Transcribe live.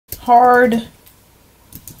Hard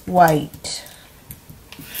white.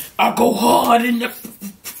 I go hard in the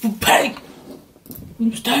paint.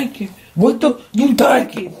 You thinking? What the you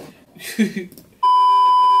thinking?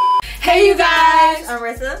 Hey you guys, I'm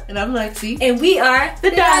Rissa. And I'm Lexi. And we are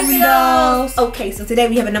the Diamond Dolls. Okay, so today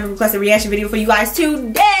we have another requested reaction video for you guys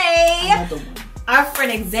today. Another one. Our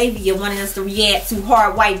friend Xavier wanted us to react to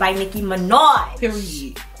Hard White by Nicki Minaj.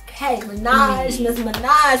 Period. Okay, Minaj, Miss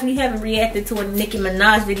Minaj. We haven't reacted to a Nicki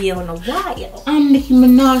Minaj video in a while. I'm Nicki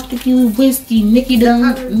Minaj, Nicki Whiskey, Nicki the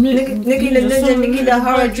Nicki the Ninja, Nicki the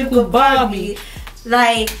Harajuku Barbie.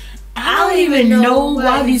 Like, I don't even know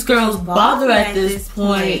why these girls bother at this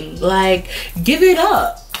point. Like, give it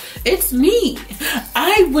up. It's me.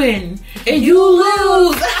 I win and you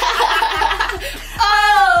lose.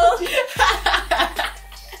 Oh.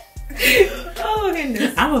 Oh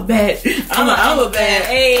goodness. I'm a bad. I'm a bad.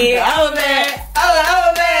 Hey, I'm a bad.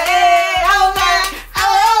 I'm a bad. Hey, I'm a bad.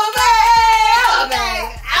 I'm a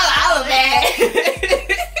bad.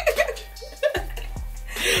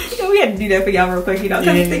 We had to do that for y'all real quick, you know,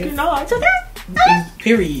 because I'm thinking, no, it's okay.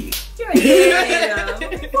 Period. Yeah.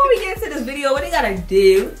 Before we get into this video, what they gotta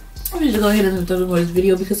do? I'm just gonna go ahead and throw this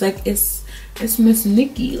video because like it's Miss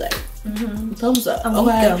Nicki, like thumbs up.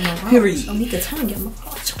 Okay. Period.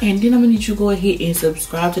 And then I'm gonna need you to go ahead and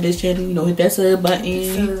subscribe to this channel. You know, hit that sub button.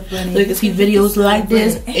 So you can see videos like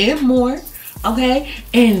this and more. Okay,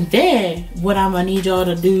 and then what I'm gonna need y'all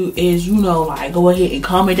to do is, you know, like go ahead and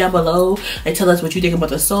comment down below and tell us what you think about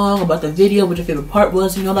the song, about the video, what your favorite part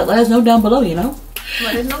was. You know, like let us know down below. You know.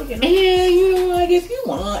 Let us know. You know. And you know, like if you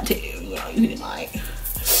want to, you know, you can like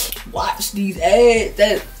watch these ads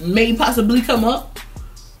that may possibly come up.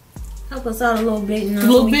 Help us out a little bit, you know, a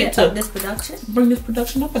little so we bit get to this production. Bring this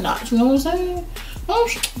production up a notch. You know what I'm saying? I'm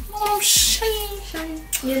saying.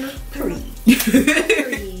 You know. Period.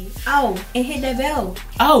 Oh, and hit that bell.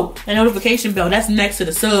 Oh, that notification bell. That's next to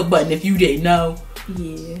the sub button if you didn't know.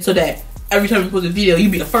 Yeah. So that every time we post a video, you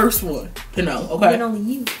be the first one to know. Okay. But only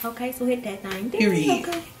you. Okay, so hit that thing. Period.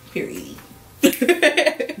 Okay. Period.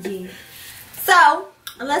 Yeah. So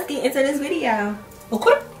let's get into this video.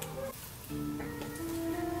 Okay.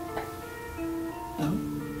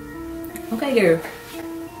 Okay, girl.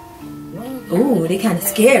 Ooh, they kind of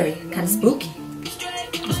scary, kind of spooky.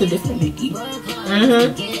 It's a different Nicki.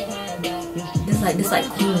 This like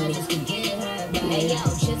Queen Nicki.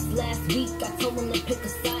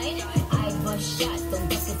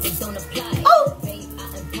 Oh.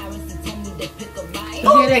 You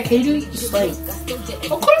hear that, Katie? It's like,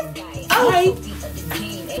 okay. Alright.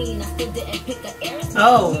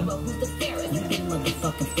 Oh.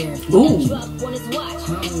 Ooh.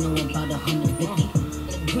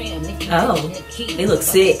 Oh. They look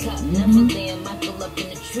sick.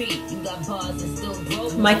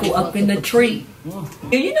 Michael up in the tree. You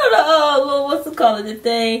know the little, what's it called, the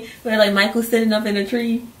thing where like Michael's sitting up in a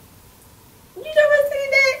tree. You never seen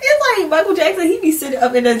that? It's like Michael Jackson. He be sitting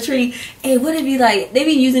up in a tree. And what it be like? They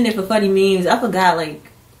be using it for funny memes. I forgot like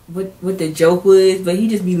what the joke was, but he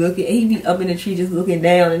just be looking. He be up in the tree just looking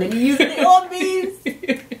down, and they be using it on memes.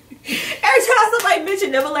 Every time somebody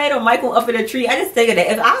mention Neverland or Michael up in a tree, I just think of that.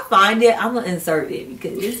 If I find it, I'm gonna insert it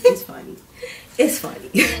because it's funny. It's funny.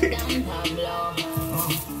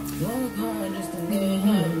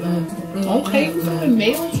 Okay,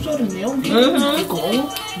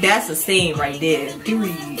 That's a scene right there.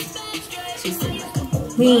 Period. She said like a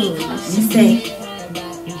queen. She said.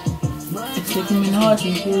 It's Nicki Minaj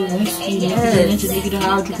and Nicki Whiskey. Yes. Nicki the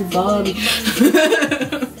Harajuku Barbie.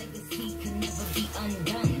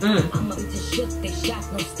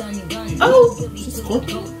 Oh,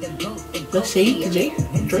 that's Shade to Jake.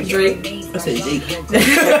 Drake. I said Jake.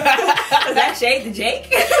 Was that Shade to Jake?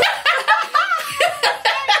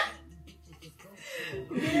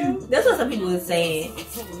 That's what some people were saying.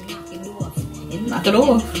 Knock it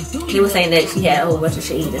off. They were saying that she had a whole bunch of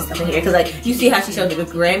shade and stuff in here. Because, like, you see how she showed the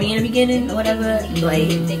Grammy in the beginning or whatever? Like,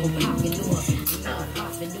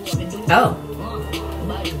 oh.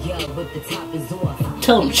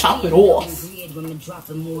 Tell them chop it off.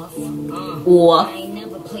 Or.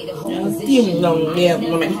 Yeah,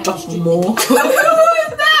 when I drop some more. Who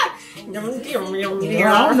is that? I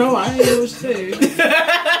don't know. I ain't never said.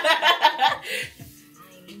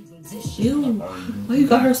 Ew, why you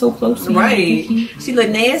got her so close to you? Right. She look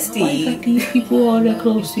nasty. Why you got these people all that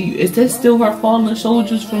close to you? Is that still her fallen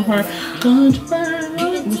soldiers from her Ganja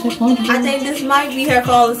Burns? I think this might be her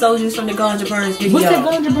fallen soldiers from the Ganja Burns video. What's that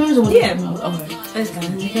Ganja Burns or what's yeah. that? Okay. It's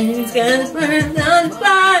Ganja Burns, Ganja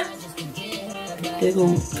Burns. There go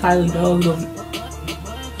Kylie Dog.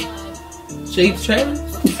 Shade Travis.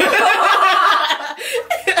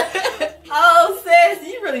 Oh, sis,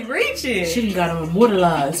 you really read fiction. She done got him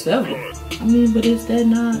immortalized forever. I mean, but is that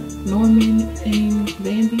not Norman and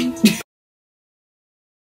Bambi?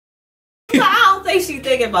 I don't think she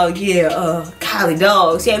thinking about, Kylie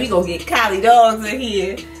Dollz. Yeah, we gonna get Kylie Dollz in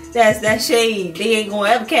here. That's shade. They ain't gonna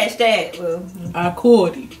ever catch that. Well, I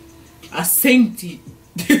caught it. I synced it.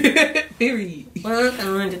 Period.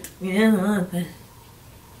 Alright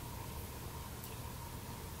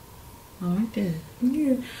then.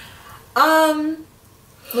 Yeah.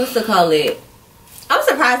 What's to call it? I'm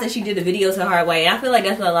surprised that she did the video to Hard White. And I feel like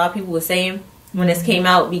that's what a lot of people were saying when this came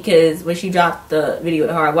out, because when she dropped the video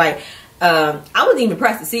to Hard White, I wasn't even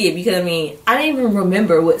impressed to see it, because I mean, I didn't even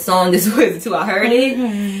remember what song this was until I heard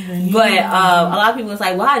it. But a lot of people was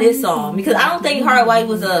like, why this song? Because I don't think Hard White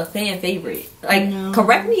was a fan favorite. Like,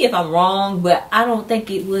 correct me if I'm wrong, but I don't think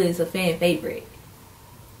it was a fan favorite.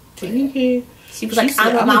 Okay. She was like,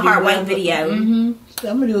 I'm on my Hard White video.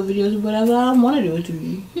 I'm gonna do a video, whatever I want to do it to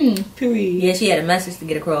you. Period. Yeah, she had a message to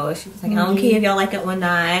get across. She was like, I don't care if y'all like it or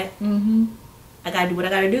not. I gotta do what I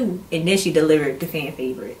gotta do. And then she delivered the fan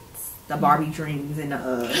favorites. The Barbie dreams and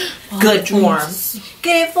the good form.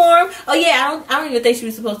 Good form. Oh yeah, I don't even think she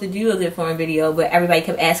was supposed to do a good form video, but everybody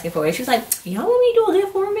kept asking for it. She was like, y'all want me to do a good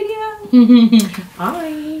form video?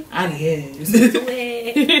 Alright. I guess. Do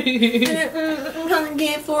it.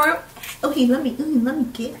 Good form. Okay, let me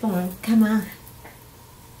get form. Come on.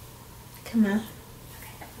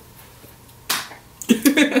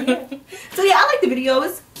 So yeah, I like the video.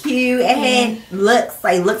 It's cute. It had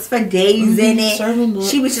looks for days in it.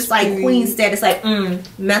 She was just like queen status, like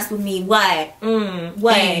mess with me, what?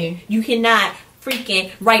 What? You cannot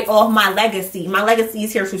freaking write off my legacy. My legacy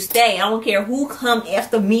is here to stay. I don't care who come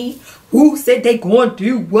after me. Who said they gonna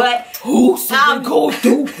do what? Who said they gonna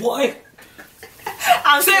do what?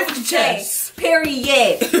 I'm say it with your chest.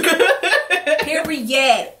 Period.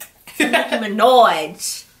 Period. Nicki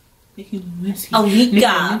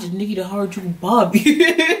Minaj. Nicki the hard you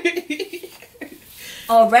Bobby.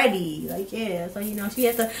 Already. Like, yeah. So, you know, she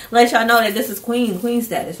has to let y'all know that this is queen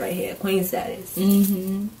status right here. Queen status.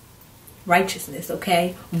 Righteousness,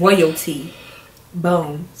 okay? Royalty.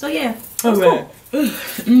 Boom. So, yeah. Alright. Cool.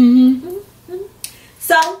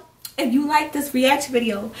 So, if you like this reaction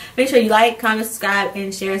video, make sure you like, comment, subscribe,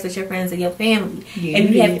 and share us with your friends and your family. If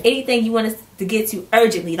you have anything you want us to get to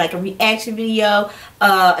urgently, like a reaction video,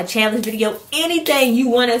 a challenge video, anything you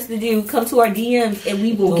want us to do, come to our DMs and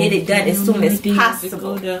we will get it done as soon as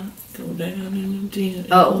possible. Go down in the DMs.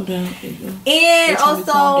 Oh. Go down. And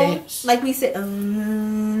also, like we said,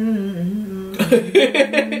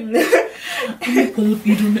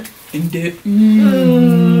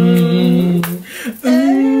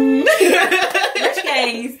 Rich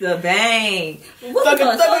Gang used to bang.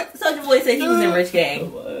 Soulja Boy said he was in Rich Gang.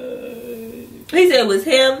 He said it was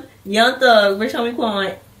him, Young Thug, Rich Homie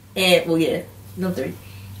Quan, and them three,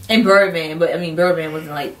 and Birdman. But I mean, Birdman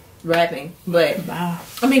wasn't like rapping, but but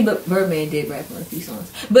Birdman did rap on a few songs.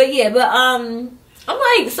 But yeah, I'm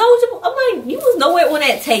like Soulja. I'm like, you was nowhere on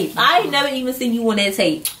that tape. I ain't never even seen you on that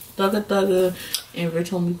tape. Thugger and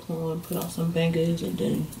Rich Homie Quan put out some bangers, and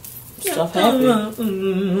then stuff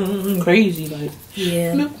happened. Crazy, like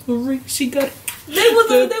she got. They was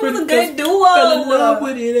a good duo. Fell in love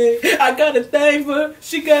with it. I got a thing for her.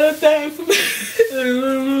 She got a thing for me.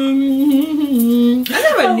 I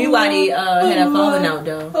never knew why they had a falling out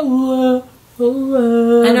though. I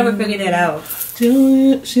never figured that out.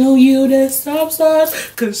 Show you that stop signs,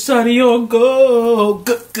 cause shawty on go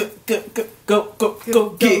get.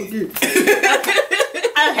 Okay.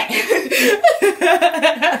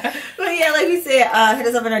 But yeah, like we said, hit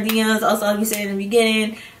us up in our DMs. Also, like we said in the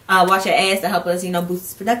beginning, watch your ass to help us, boost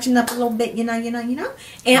this production up a little bit, you know.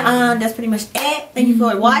 And that's pretty much it. Thank you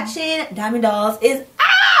for watching. Diamond Dollz is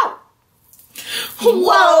out.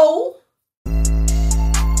 Whoa.